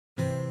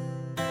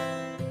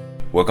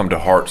Welcome to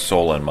Heart,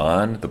 Soul, and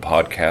Mind, the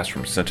podcast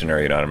from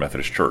Centenary United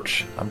Methodist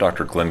Church. I'm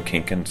Dr. Glenn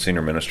Kinkin,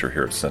 Senior Minister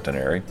here at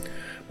Centenary.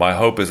 My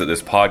hope is that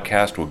this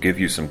podcast will give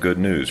you some good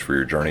news for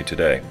your journey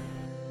today.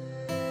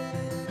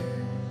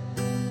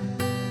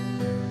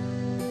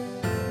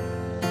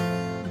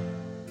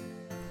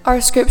 Our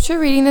scripture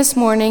reading this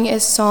morning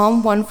is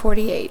Psalm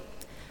 148.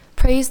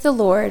 Praise the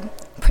Lord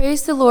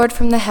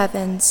from the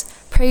heavens.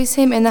 Praise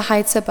him in the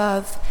heights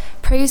above.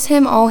 Praise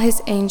him, all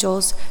his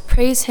angels.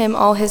 Praise him,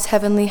 all his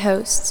heavenly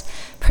hosts.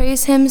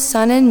 Praise him,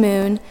 sun and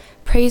moon.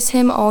 Praise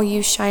him, all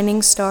you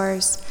shining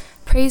stars.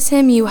 Praise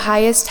him, you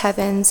highest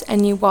heavens,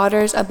 and you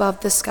waters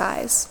above the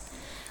skies.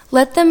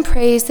 Let them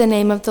praise the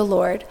name of the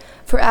Lord,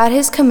 for at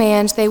his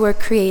command they were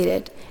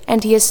created,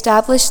 and he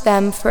established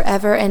them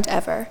forever and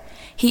ever.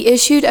 He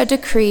issued a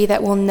decree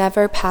that will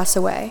never pass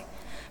away.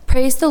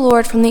 Praise the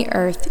Lord from the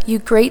earth, you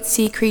great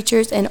sea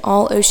creatures in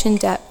all ocean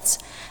depths.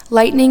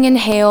 Lightning and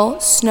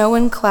hail, snow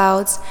and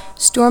clouds,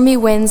 stormy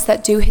winds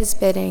that do his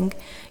bidding.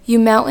 You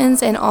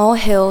mountains and all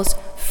hills,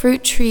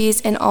 fruit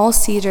trees and all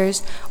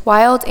cedars,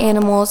 wild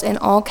animals and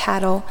all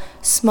cattle,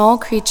 small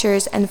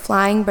creatures and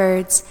flying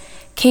birds,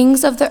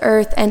 kings of the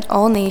earth and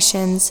all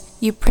nations,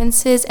 you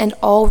princes and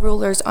all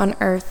rulers on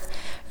earth,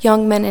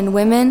 young men and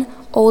women,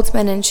 old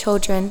men and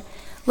children.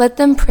 Let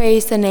them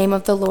praise the name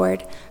of the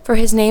Lord, for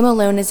his name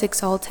alone is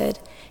exalted.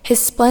 His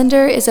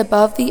splendor is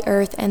above the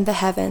earth and the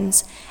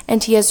heavens,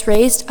 and he has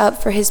raised up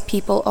for his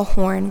people a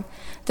horn,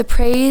 the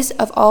praise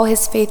of all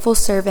his faithful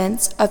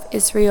servants of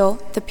Israel,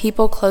 the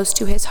people close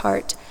to his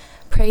heart.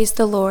 Praise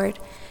the Lord.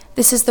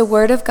 This is the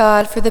word of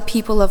God for the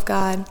people of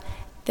God.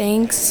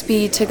 Thanks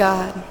be to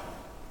God.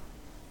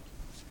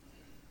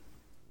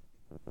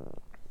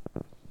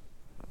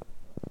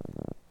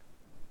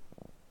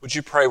 Would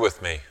you pray with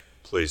me,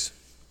 please?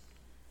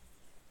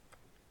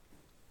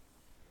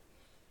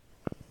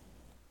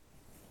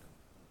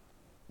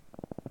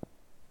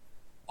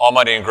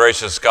 Almighty and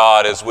gracious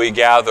God, as we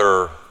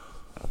gather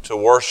to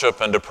worship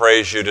and to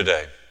praise you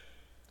today,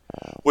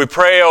 we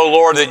pray, O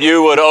Lord, that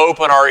you would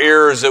open our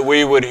ears, that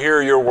we would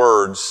hear your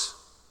words.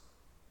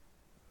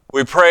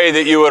 We pray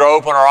that you would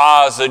open our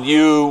eyes, that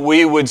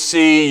we would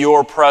see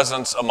your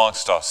presence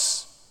amongst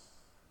us.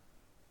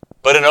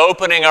 But in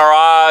opening our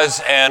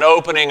eyes and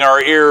opening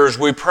our ears,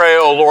 we pray,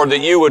 O Lord,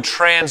 that you would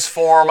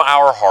transform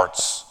our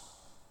hearts,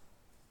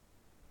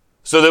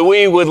 so that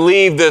we would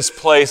leave this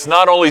place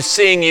not only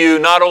seeing you,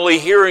 not only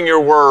hearing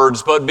your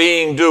words, but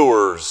being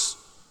doers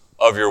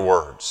of your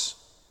words.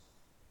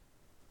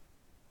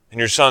 In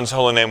your Son's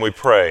holy name we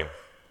pray.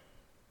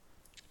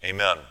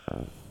 Amen.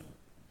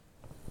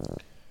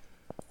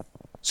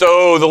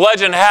 So the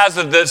legend has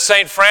it that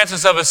St.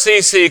 Francis of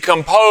Assisi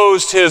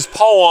composed his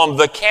poem,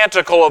 The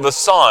Canticle of the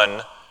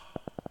Sun,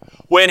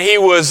 when he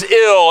was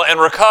ill and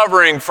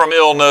recovering from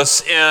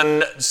illness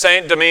in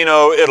St.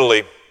 Domino,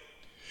 Italy.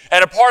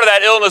 And a part of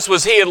that illness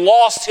was he had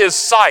lost his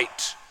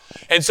sight.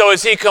 And so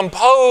as he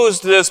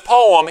composed this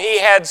poem, he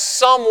had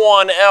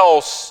someone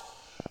else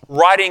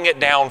writing it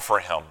down for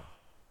him.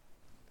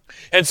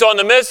 And so in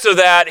the midst of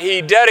that,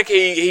 he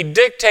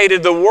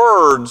dictated the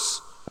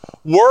words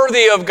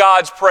worthy of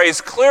God's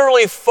praise,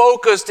 clearly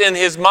focused in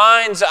his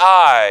mind's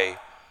eye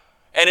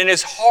and in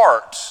his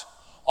heart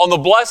on the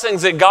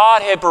blessings that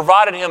God had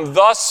provided him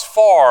thus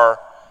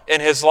far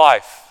in his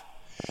life.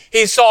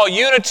 He saw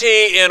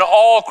unity in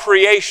all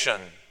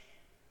creation.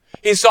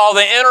 He saw the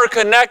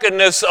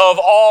interconnectedness of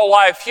all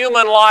life,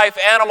 human life,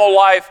 animal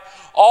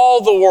life, all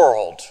the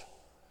world.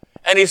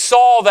 And he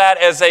saw that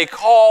as a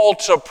call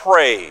to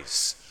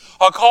praise,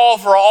 a call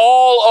for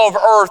all of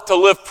earth to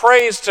lift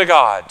praise to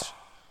God.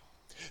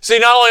 See,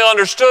 not only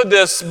understood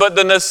this, but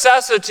the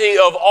necessity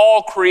of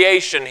all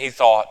creation, he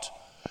thought.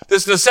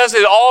 This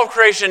necessity that all of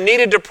creation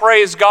needed to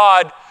praise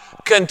God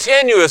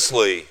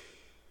continuously,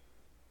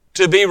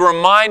 to be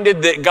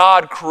reminded that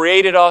God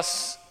created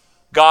us,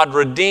 God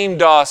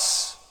redeemed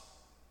us,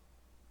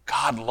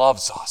 God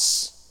loves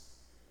us.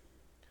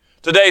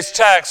 Today's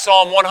text,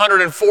 Psalm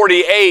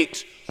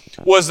 148,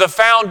 was the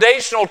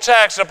foundational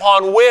text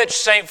upon which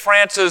St.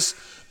 Francis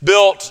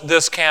built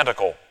this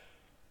canticle.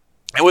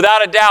 And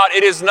without a doubt,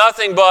 it is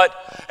nothing but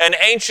an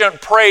ancient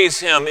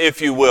praise hymn,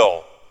 if you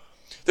will.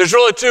 There's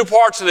really two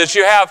parts of this.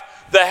 You have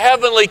the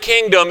heavenly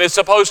kingdom is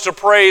supposed to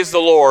praise the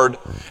Lord,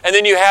 and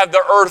then you have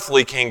the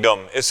earthly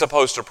kingdom is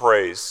supposed to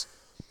praise.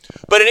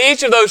 But in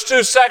each of those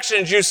two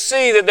sections, you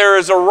see that there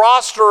is a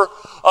roster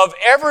of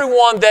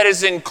everyone that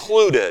is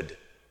included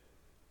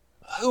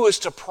who is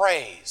to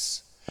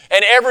praise,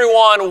 and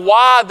everyone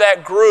why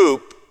that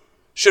group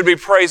should be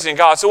praising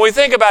God. So when we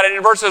think about it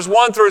in verses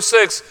 1 through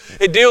 6,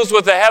 it deals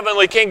with the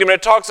heavenly kingdom.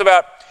 It talks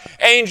about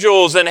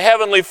angels and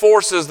heavenly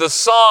forces, the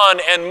sun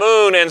and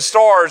moon and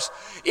stars,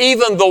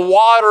 even the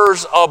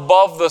waters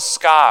above the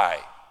sky.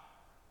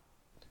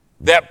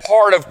 That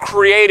part of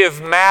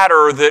creative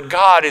matter that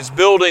God is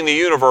building the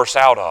universe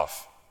out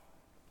of.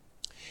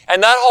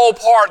 And that whole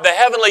part, the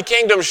heavenly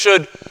kingdom,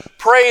 should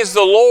praise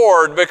the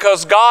Lord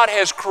because God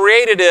has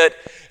created it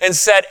and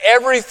set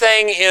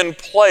everything in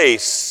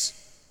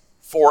place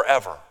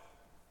forever.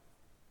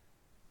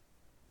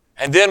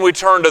 And then we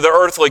turn to the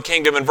earthly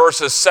kingdom in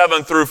verses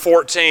 7 through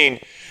 14.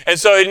 And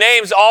so he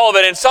names all of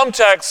it. And some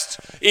texts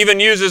even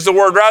uses the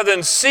word, rather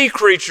than sea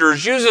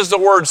creatures, uses the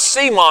word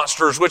sea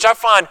monsters, which I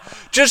find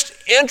just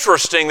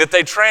interesting that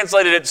they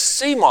translated it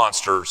sea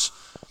monsters.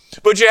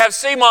 But you have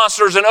sea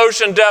monsters in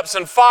ocean depths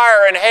and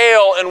fire and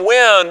hail and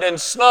wind and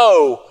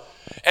snow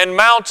and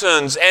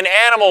mountains and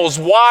animals,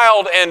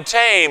 wild and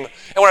tame.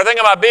 And when I think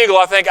of my beagle,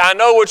 I think, I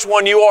know which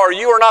one you are.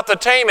 You are not the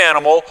tame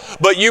animal,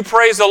 but you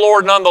praise the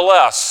Lord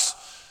nonetheless.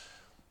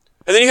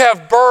 And then you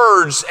have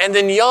birds, and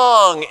then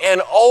young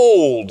and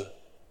old,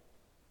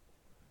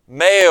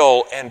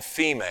 male and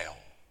female.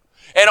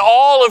 And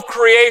all of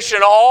creation,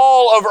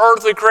 all of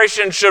earthly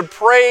creation should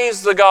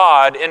praise the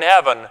God in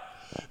heaven,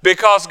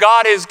 because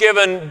God has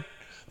given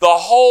the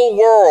whole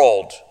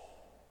world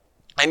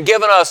and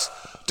given us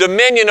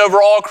dominion over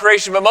all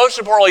creation. But most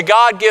importantly,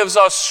 God gives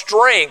us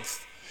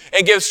strength,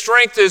 and gives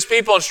strength to His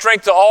people and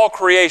strength to all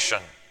creation.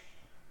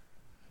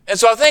 And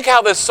so I think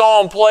how this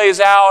psalm plays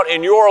out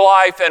in your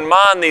life and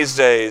mine these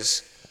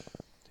days,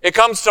 it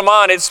comes to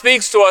mind, it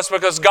speaks to us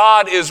because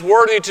God is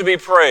worthy to be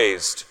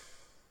praised.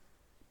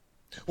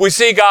 We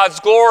see God's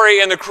glory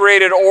in the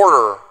created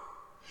order.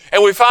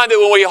 And we find that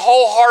when we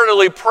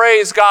wholeheartedly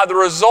praise God, the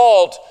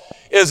result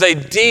is a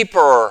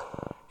deeper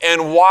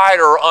and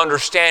wider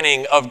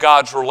understanding of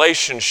God's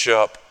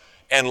relationship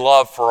and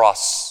love for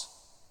us.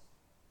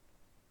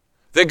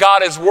 That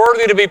God is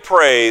worthy to be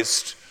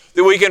praised,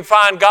 that we can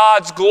find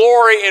God's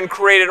glory in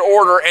created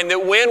order, and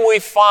that when we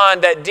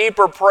find that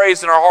deeper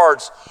praise in our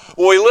hearts,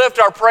 when we lift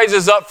our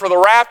praises up for the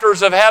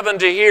rafters of heaven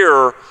to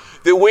hear,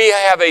 that we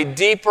have a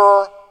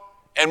deeper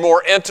and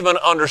more intimate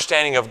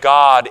understanding of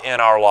God in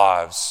our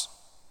lives.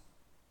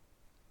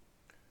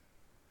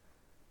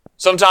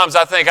 Sometimes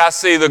I think I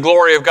see the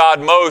glory of God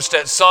most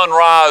at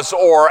sunrise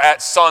or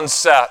at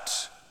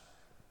sunset.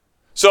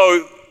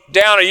 So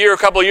a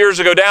couple of years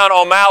ago, down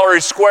on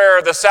Mallory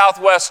Square, the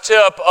southwest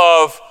tip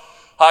of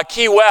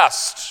Key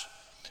West,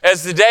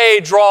 as the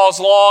day draws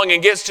long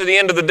and gets to the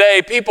end of the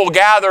day, people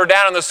gather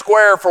down in the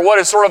square for what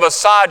is sort of a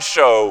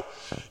sideshow.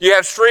 You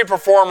have street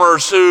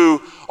performers who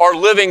are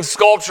living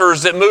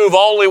sculptures that move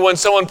only when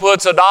someone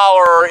puts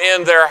 $1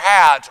 in their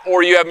hat,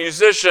 or you have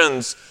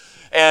musicians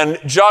and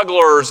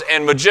jugglers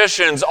and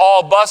magicians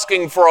all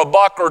busking for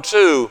 $1 or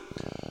 $2.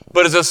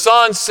 But as the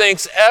sun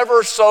sinks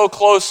ever so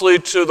closely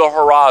to the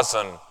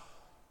horizon,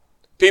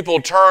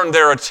 people turn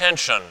their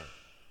attention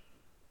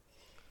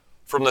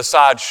from the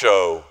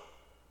sideshow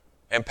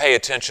and pay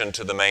attention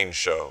to the main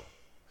show.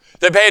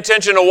 They pay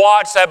attention to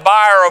watch that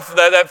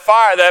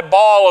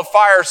ball of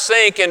fire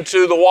sink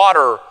into the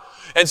water.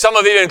 And some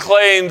have even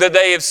claimed that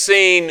they have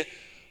seen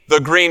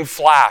the green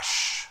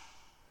flash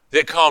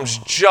that comes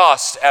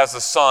just as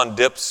the sun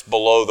dips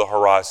below the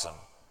horizon.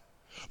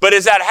 But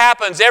as that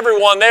happens,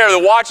 everyone there that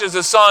watches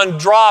the sun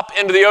drop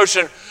into the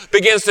ocean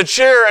begins to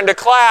cheer and to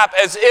clap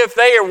as if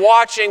they are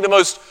watching the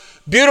most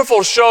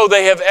beautiful show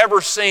they have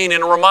ever seen,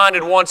 and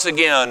reminded once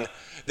again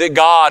that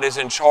God is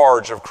in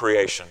charge of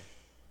creation.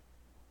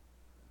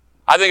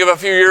 I think of a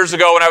few years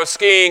ago when I was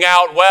skiing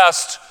out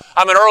west.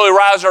 I'm an early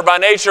riser by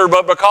nature,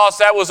 but because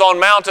that was on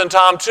mountain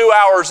time, 2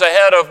 hours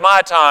ahead of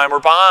my time or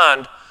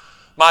behind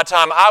my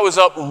time, I was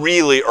up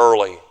really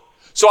early.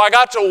 So I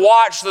got to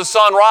watch the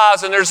sun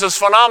rise, and there's this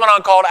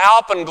phenomenon called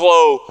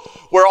alpenglow,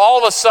 where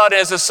all of a sudden,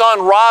 as the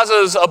sun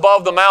rises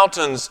above the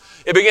mountains,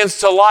 it begins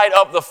to light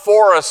up the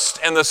forest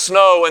and the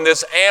snow in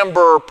this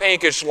amber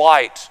pinkish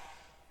light.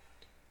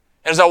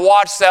 And as I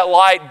watched that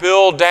light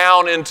build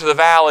down into the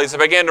valleys, I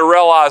began to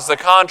realize the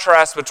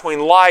contrast between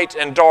light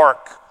and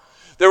dark.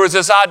 There was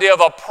this idea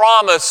of a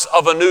promise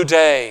of a new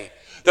day.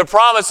 The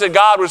promise that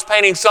God was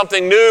painting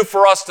something new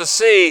for us to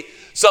see,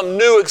 some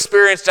new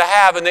experience to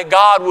have, and that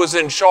God was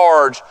in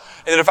charge.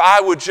 And that if I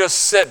would just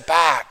sit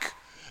back,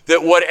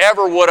 that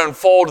whatever would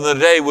unfold in the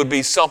day would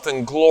be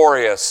something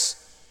glorious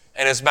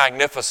and as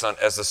magnificent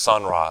as the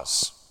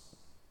sunrise.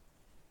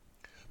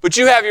 But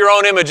you have your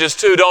own images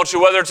too, don't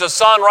you? Whether it's a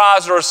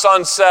sunrise or a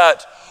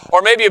sunset,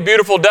 or maybe a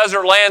beautiful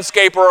desert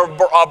landscape or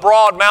a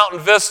broad mountain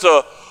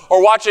vista,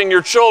 or watching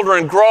your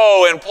children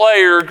grow and play,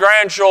 or your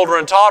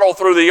grandchildren toddle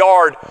through the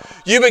yard,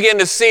 you begin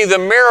to see the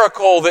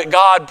miracle that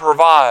God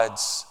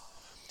provides.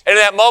 And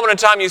in that moment in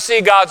time, you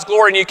see God's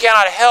glory, and you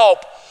cannot help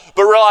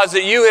but realize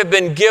that you have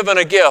been given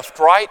a gift,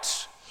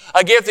 right?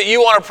 A gift that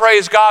you want to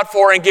praise God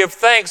for and give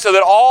thanks so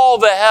that all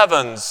the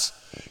heavens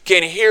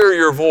can hear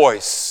your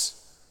voice.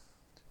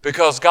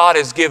 Because God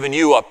has given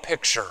you a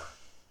picture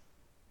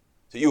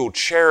that you will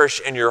cherish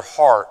in your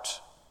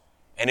heart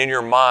and in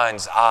your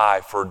mind's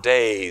eye for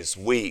days,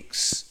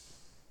 weeks,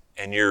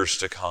 and years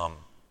to come.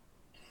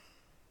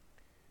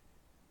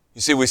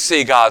 You see, we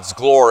see God's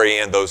glory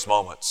in those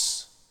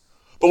moments.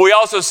 But we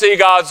also see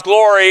God's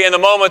glory in the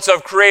moments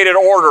of created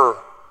order.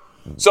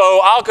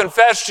 So I'll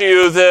confess to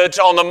you that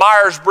on the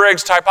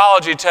Myers-Briggs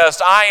typology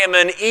test, I am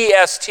an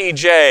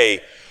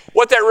ESTJ.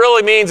 What that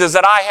really means is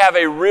that I have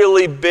a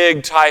really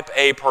big type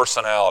A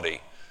personality.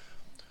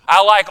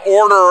 I like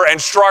order and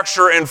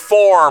structure and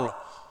form.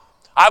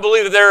 I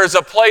believe that there is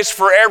a place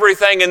for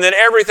everything and that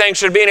everything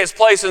should be in its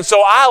place. And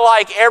so I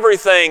like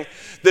everything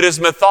that is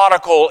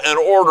methodical and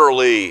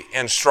orderly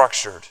and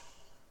structured.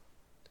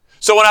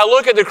 So when I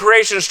look at the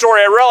creation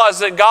story, I realize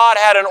that God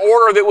had an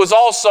order that was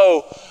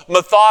also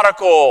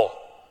methodical.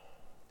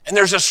 And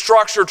there's a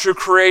structure to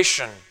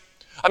creation.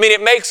 I mean,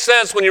 it makes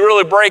sense when you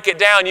really break it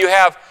down. You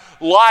have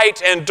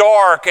light and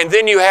dark, and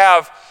then you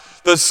have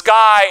the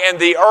sky and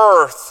the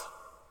earth,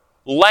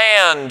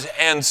 land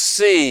and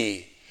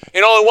sea.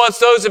 And only once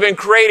those have been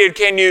created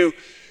can you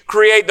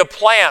create the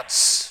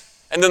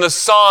plants, and then the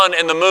sun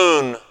and the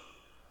moon,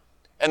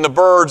 and the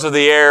birds of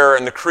the air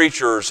and the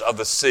creatures of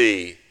the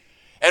sea.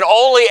 And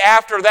only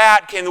after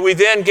that can we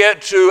then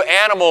get to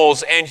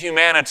animals and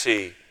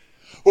humanity,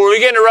 where we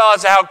begin to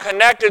realize how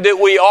connected that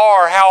we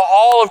are, how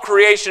all of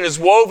creation is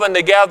woven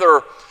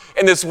together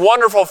in this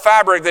wonderful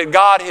fabric that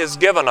God has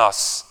given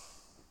us.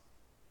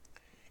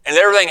 And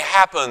everything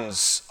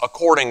happens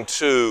according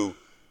to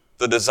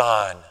the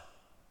design.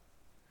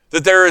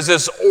 That there is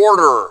this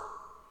order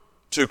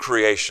to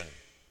creation.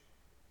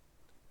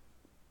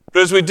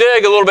 But as we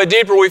dig a little bit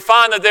deeper, we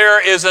find that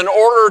there is an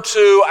order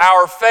to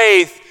our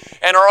faith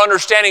and our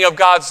understanding of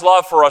God's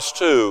love for us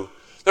too.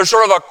 There's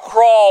sort of a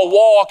crawl,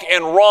 walk,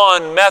 and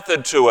run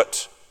method to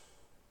it.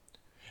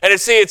 And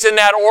it's in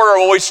that order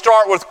when we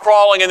start with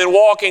crawling and then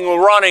walking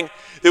and running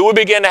that we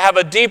begin to have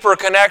a deeper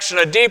connection,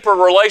 a deeper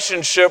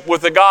relationship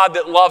with the God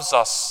that loves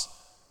us.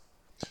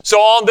 So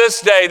on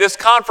this day, this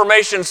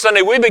Confirmation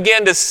Sunday, we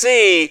begin to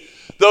see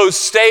those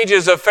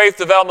stages of faith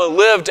development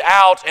lived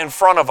out in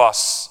front of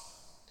us.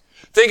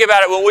 Think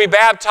about it. When we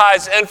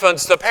baptize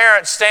infants, the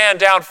parents stand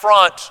down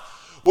front.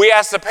 We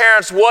ask the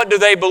parents, what do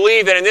they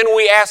believe in? And then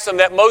we ask them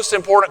that most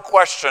important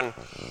question,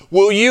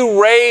 will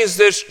you raise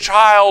this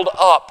child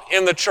up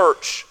in the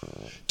church?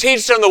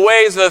 Teach them the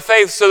ways of the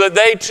faith so that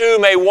they too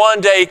may one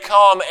day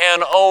come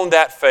and own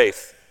that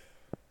faith.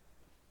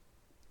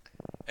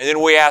 And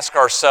then we ask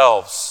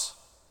ourselves,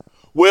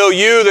 will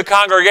you, the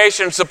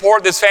congregation,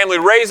 support this family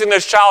raising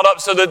this child up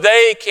so that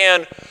they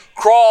can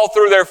crawl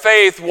through their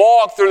faith,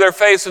 walk through their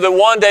faith so that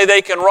one day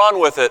they can run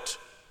with it?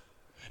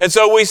 And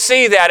so we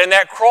see that in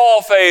that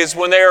crawl phase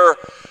when they're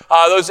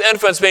those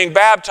infants being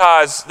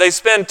baptized, they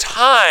spend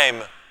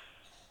time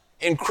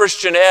in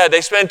Christian Ed.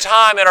 They spend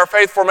time in our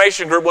faith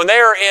formation group. When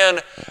they're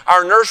in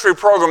our nursery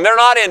program, they're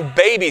not in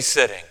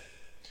babysitting.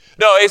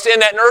 No, it's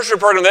in that nursery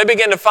program they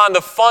begin to find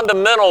the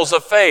fundamentals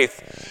of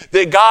faith,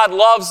 that God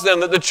loves them,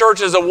 that the church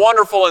is a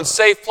wonderful and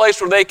safe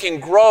place where they can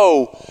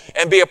grow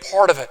and be a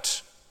part of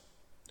it.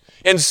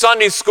 In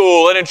Sunday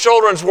school and in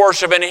children's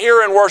worship and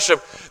here in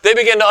worship, they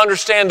begin to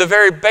understand the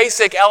very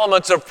basic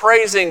elements of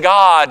praising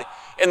God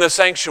in the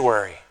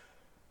sanctuary.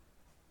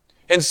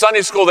 In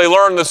Sunday school, they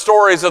learn the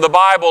stories of the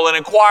Bible, and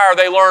in choir,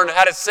 they learn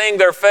how to sing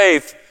their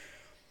faith.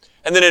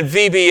 And then in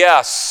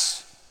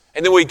VBS,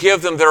 and then we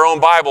give them their own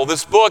Bible.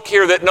 This book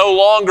here that no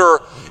longer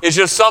is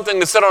just something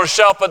to sit on a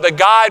shelf, but the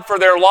guide for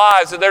their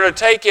lives, that they're to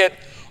take it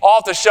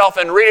off the shelf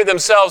and read it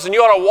themselves. And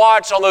you ought to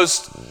watch on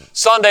those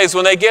Sundays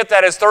when they get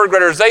that as third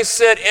graders. They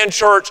sit in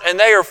church and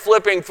they are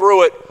flipping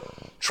through it,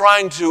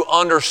 trying to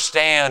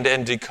understand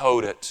and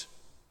decode it.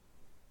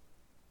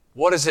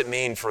 What does it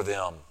mean for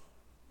them?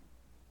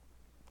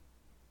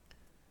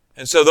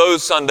 And so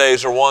those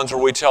Sundays are ones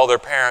where we tell their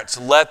parents,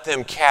 let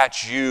them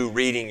catch you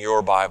reading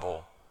your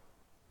Bible,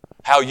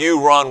 how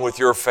you run with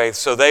your faith,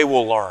 so they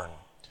will learn.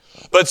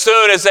 But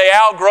soon as they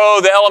outgrow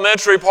the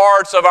elementary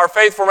parts of our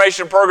faith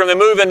formation program, they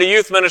move into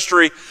youth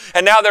ministry,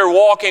 and now they're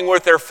walking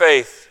with their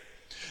faith.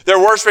 They're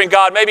worshiping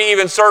God, maybe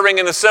even serving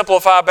in the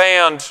Simplify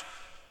band.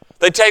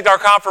 They take our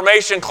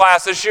confirmation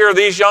class. This year,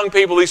 these young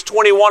people, these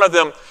 21 of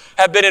them,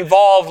 have been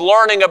involved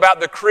learning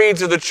about the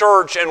creeds of the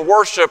church and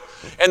worship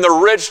and the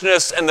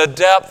richness and the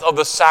depth of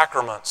the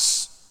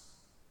sacraments.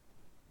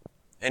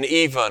 And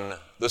even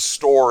the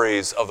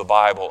stories of the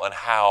Bible and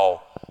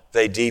how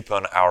they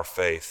deepen our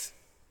faith.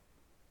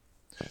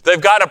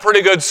 They've got a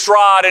pretty good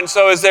stride, and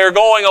so as they're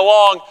going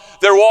along,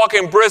 they're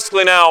walking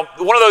briskly now.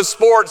 One of those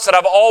sports that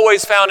I've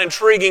always found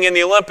intriguing in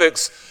the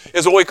Olympics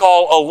is what we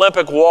call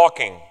Olympic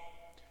walking.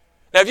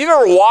 Now, if you've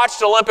ever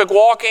watched Olympic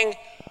walking,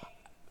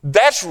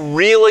 that's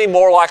really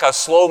more like a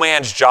slow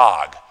man's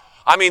jog.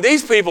 I mean,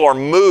 these people are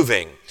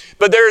moving.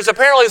 But there's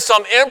apparently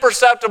some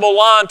imperceptible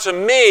line to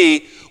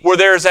me where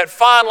there's that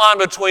fine line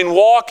between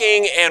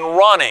walking and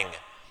running.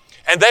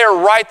 And they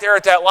are right there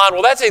at that line.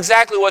 Well, that's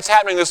exactly what's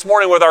happening this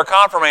morning with our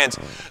confirmands.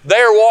 They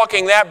are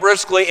walking that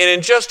briskly, and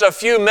in just a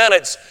few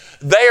minutes,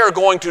 they are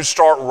going to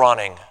start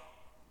running.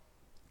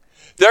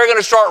 They're going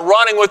to start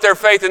running with their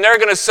faith, and they're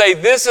going to say,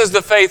 this is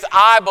the faith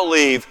I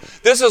believe.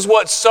 This is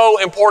what's so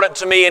important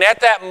to me. And at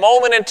that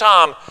moment in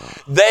time,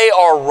 they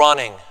are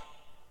running.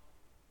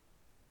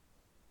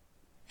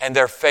 And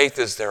their faith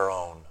is their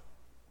own,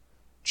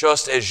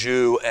 just as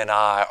you and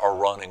I are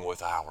running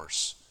with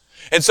ours.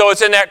 And so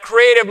it's in that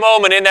creative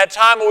moment, in that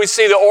time when we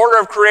see the order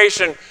of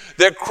creation,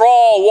 that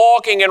crawl,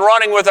 walking, and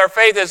running with our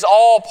faith is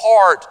all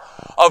part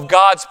of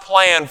God's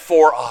plan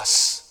for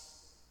us.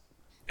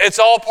 It's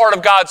all part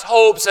of God's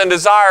hopes and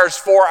desires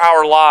for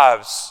our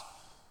lives.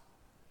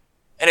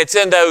 And it's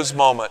in those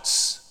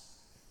moments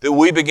that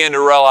we begin to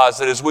realize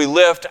that as we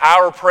lift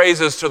our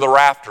praises to the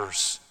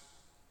rafters,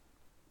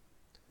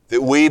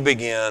 that we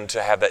begin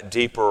to have that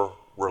deeper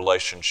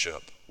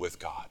relationship with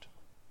God.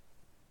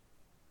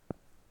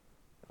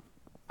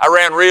 I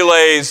ran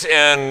relays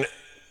in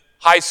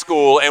high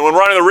school, and when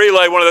running the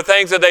relay, one of the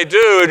things that they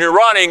do when you're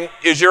running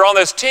is you're on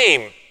this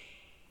team,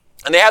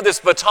 and they have this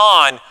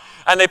baton,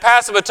 and they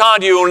pass the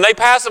baton to you. When they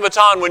pass the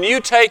baton, when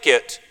you take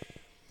it,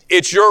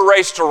 it's your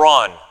race to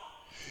run.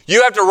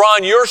 You have to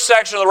run your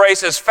section of the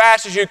race as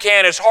fast as you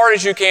can, as hard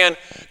as you can,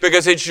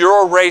 because it's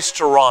your race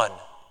to run.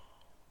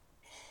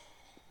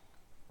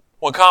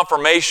 Well,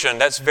 confirmation,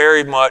 that's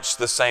very much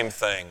the same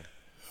thing.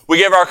 We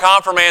give our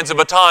confirmands a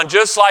baton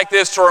just like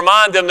this to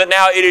remind them that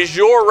now it is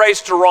your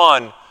race to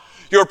run.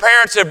 Your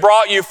parents have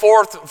brought you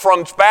forth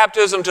from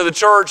baptism to the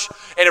church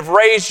and have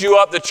raised you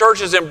up. The church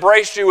has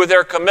embraced you with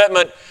their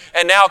commitment,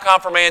 and now,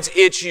 confirmands,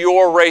 it's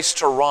your race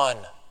to run.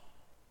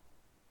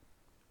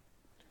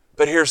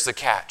 But here's the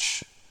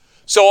catch.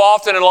 So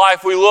often in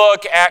life we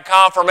look at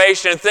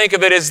confirmation and think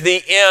of it as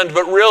the end,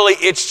 but really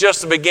it's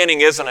just the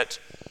beginning, isn't it?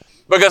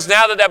 Because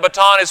now that that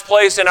baton is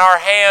placed in our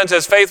hands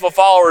as faithful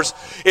followers,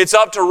 it's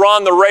up to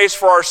run the race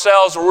for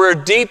ourselves. We're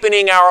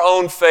deepening our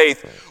own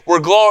faith. We're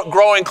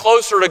growing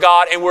closer to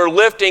God, and we're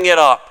lifting it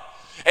up.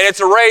 And it's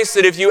a race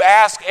that if you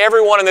ask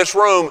everyone in this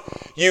room,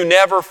 you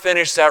never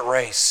finish that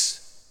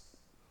race.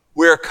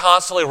 We are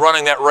constantly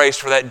running that race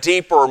for that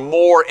deeper,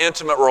 more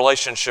intimate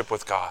relationship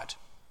with God.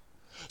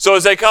 So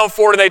as they come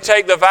forward and they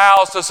take the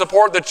vows to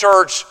support the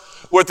church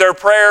with their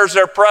prayers,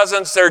 their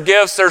presence, their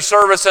gifts, their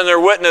service, and their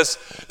witness,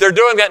 they're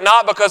doing that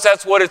not because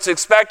that's what it's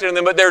expected of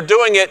them, but they're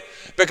doing it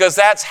because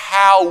that's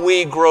how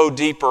we grow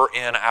deeper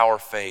in our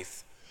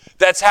faith.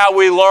 That's how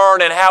we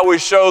learn and how we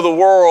show the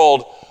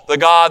world the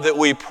God that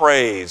we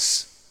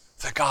praise,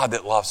 the God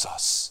that loves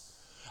us.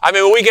 I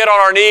mean, when we get on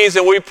our knees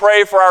and we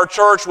pray for our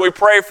church, we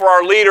pray for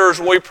our leaders,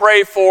 when we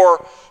pray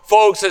for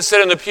folks that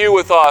sit in the pew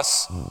with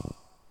us,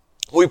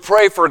 we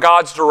pray for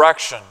God's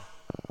direction.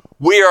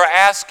 We are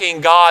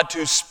asking God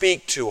to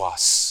speak to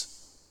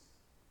us.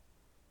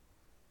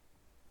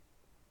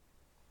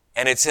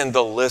 And it's in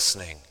the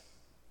listening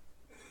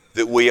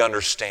that we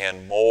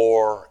understand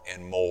more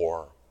and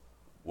more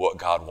what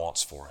God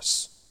wants for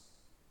us.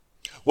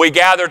 We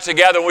gather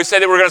together and we say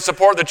that we're going to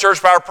support the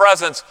church by our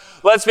presence.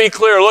 Let's be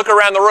clear, look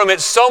around the room.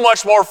 It's so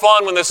much more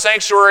fun when the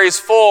sanctuary is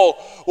full.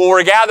 When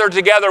we're gathered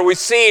together, we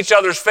see each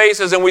other's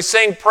faces and we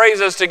sing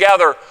praises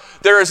together.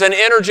 There is an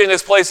energy in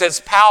this place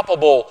that's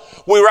palpable.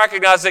 We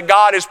recognize that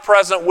God is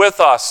present with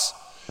us.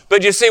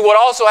 But you see, what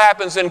also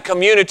happens in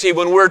community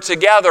when we're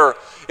together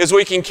is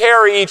we can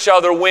carry each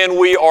other when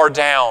we are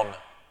down.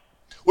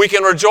 We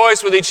can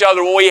rejoice with each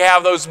other when we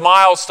have those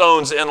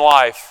milestones in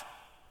life.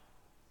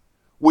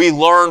 We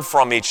learn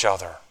from each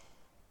other.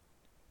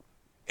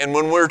 And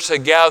when we're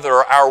together,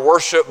 our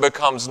worship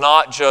becomes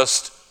not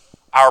just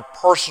our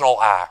personal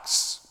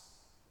acts,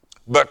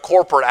 but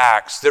corporate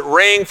acts that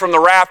ring from the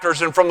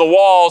rafters and from the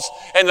walls,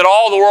 and that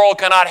all the world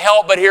cannot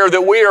help but hear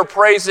that we are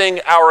praising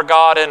our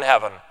God in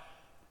heaven.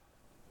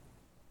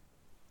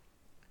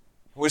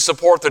 We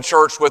support the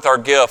church with our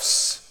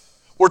gifts.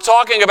 We're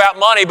talking about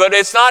money, but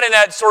it's not in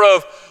that sort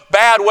of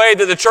bad way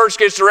that the church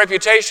gets the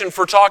reputation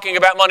for talking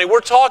about money.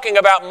 We're talking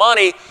about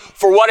money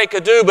for what it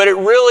could do, but it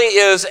really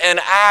is an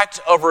act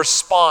of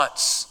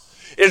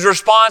response. It is a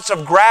response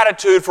of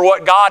gratitude for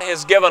what God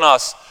has given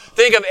us.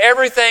 Think of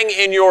everything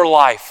in your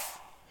life.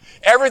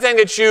 Everything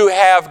that you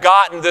have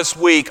gotten this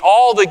week,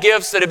 all the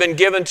gifts that have been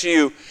given to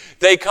you,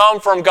 they come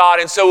from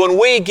God. And so when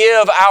we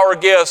give our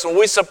gifts, when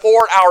we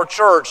support our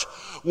church,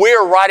 we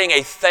are writing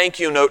a thank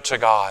you note to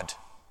God.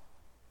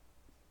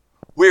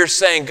 We are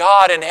saying,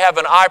 God in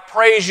heaven, I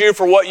praise you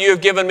for what you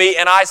have given me,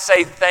 and I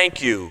say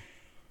thank you.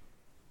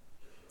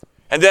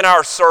 And then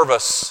our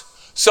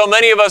service. So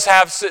many of us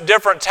have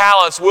different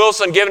talents.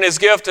 Wilson giving his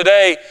gift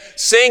today,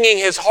 singing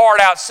his heart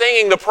out,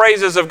 singing the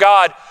praises of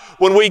God.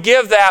 When we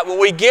give that, when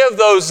we give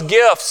those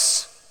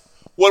gifts,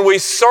 when we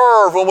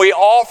serve, when we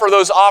offer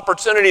those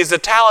opportunities, the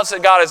talents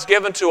that God has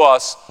given to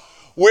us,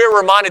 we're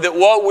reminded that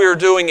what we're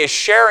doing is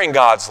sharing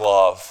God's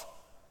love,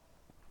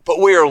 but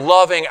we are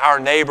loving our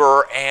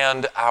neighbor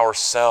and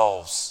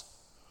ourselves.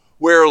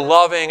 We're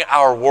loving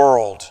our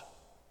world.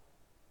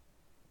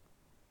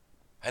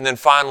 And then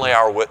finally,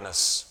 our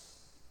witness.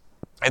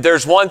 And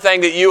there's one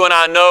thing that you and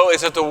I know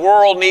is that the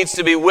world needs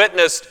to be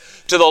witnessed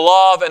to the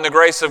love and the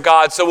grace of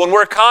God. So when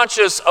we're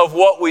conscious of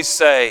what we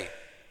say,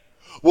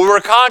 when we're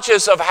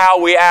conscious of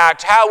how we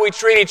act, how we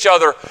treat each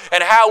other,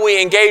 and how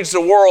we engage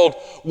the world,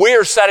 we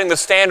are setting the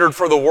standard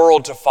for the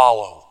world to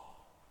follow.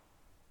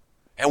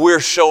 And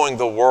we're showing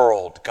the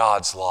world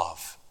God's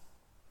love.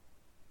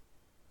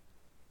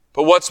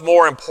 But what's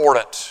more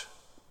important?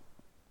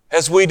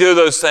 As we do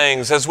those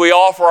things, as we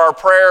offer our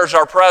prayers,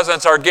 our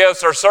presence, our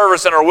gifts, our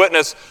service, and our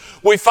witness,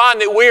 we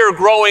find that we are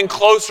growing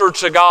closer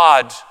to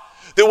God,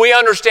 that we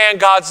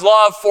understand God's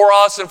love for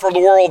us and for the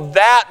world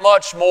that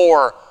much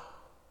more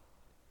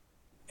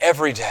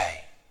every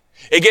day.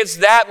 It gets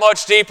that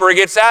much deeper, it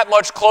gets that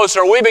much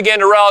closer. We begin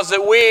to realize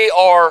that we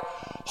are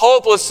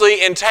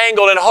hopelessly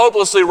entangled and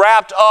hopelessly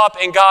wrapped up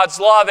in God's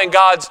love and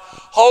God's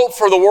hope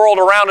for the world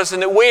around us,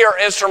 and that we are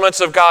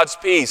instruments of God's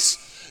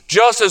peace,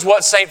 just as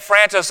what St.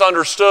 Francis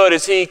understood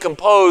as he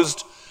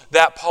composed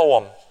that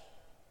poem.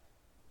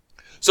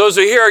 So as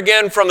we hear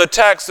again from the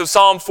text of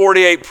Psalm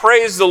 48,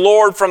 praise the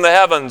Lord from the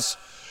heavens.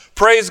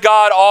 Praise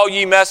God, all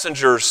ye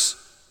messengers.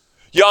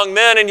 Young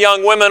men and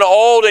young women,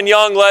 old and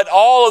young, let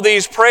all of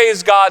these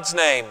praise God's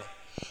name.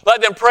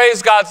 Let them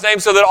praise God's name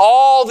so that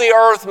all the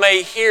earth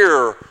may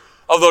hear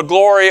of the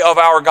glory of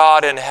our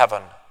God in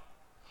heaven.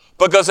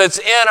 Because it's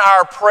in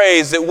our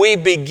praise that we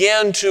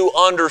begin to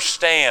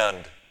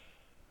understand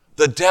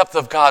the depth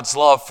of God's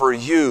love for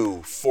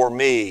you, for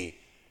me,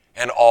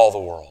 and all the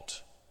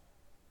world.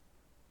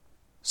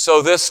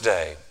 So this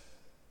day,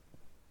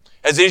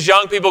 as these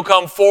young people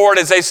come forward,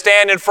 as they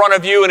stand in front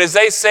of you, and as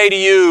they say to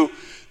you,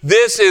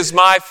 this is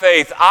my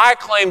faith, I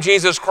claim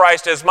Jesus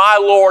Christ as my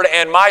Lord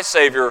and my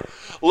Savior,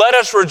 let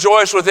us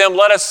rejoice with them.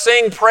 Let us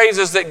sing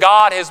praises that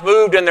God has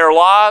moved in their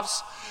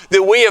lives,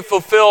 that we have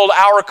fulfilled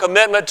our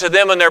commitment to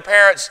them and their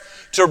parents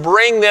to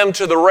bring them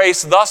to the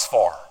race thus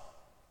far.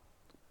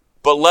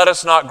 But let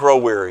us not grow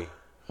weary.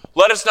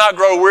 Let us not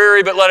grow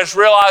weary, but let us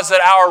realize that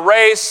our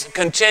race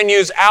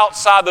continues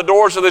outside the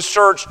doors of this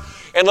church,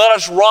 and let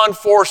us run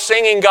forth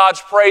singing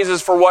God's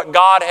praises for what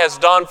God has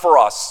done for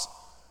us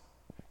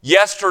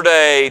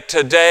yesterday,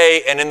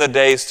 today, and in the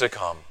days to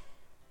come.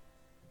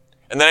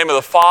 In the name of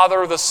the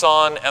Father, the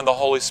Son, and the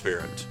Holy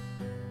Spirit.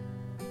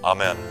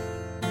 Amen.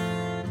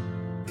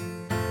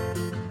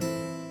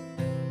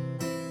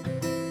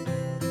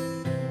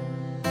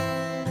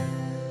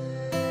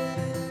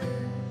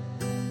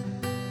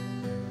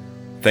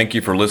 Thank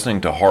you for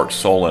listening to Heart,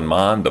 Soul, and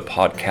Mind, the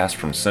podcast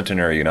from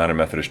Centenary United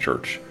Methodist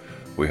Church.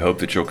 We hope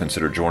that you'll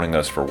consider joining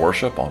us for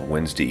worship on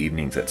Wednesday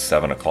evenings at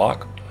 7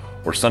 o'clock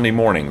or Sunday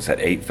mornings at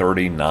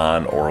 8:30,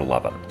 9, or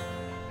 11.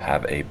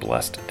 Have a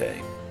blessed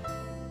day.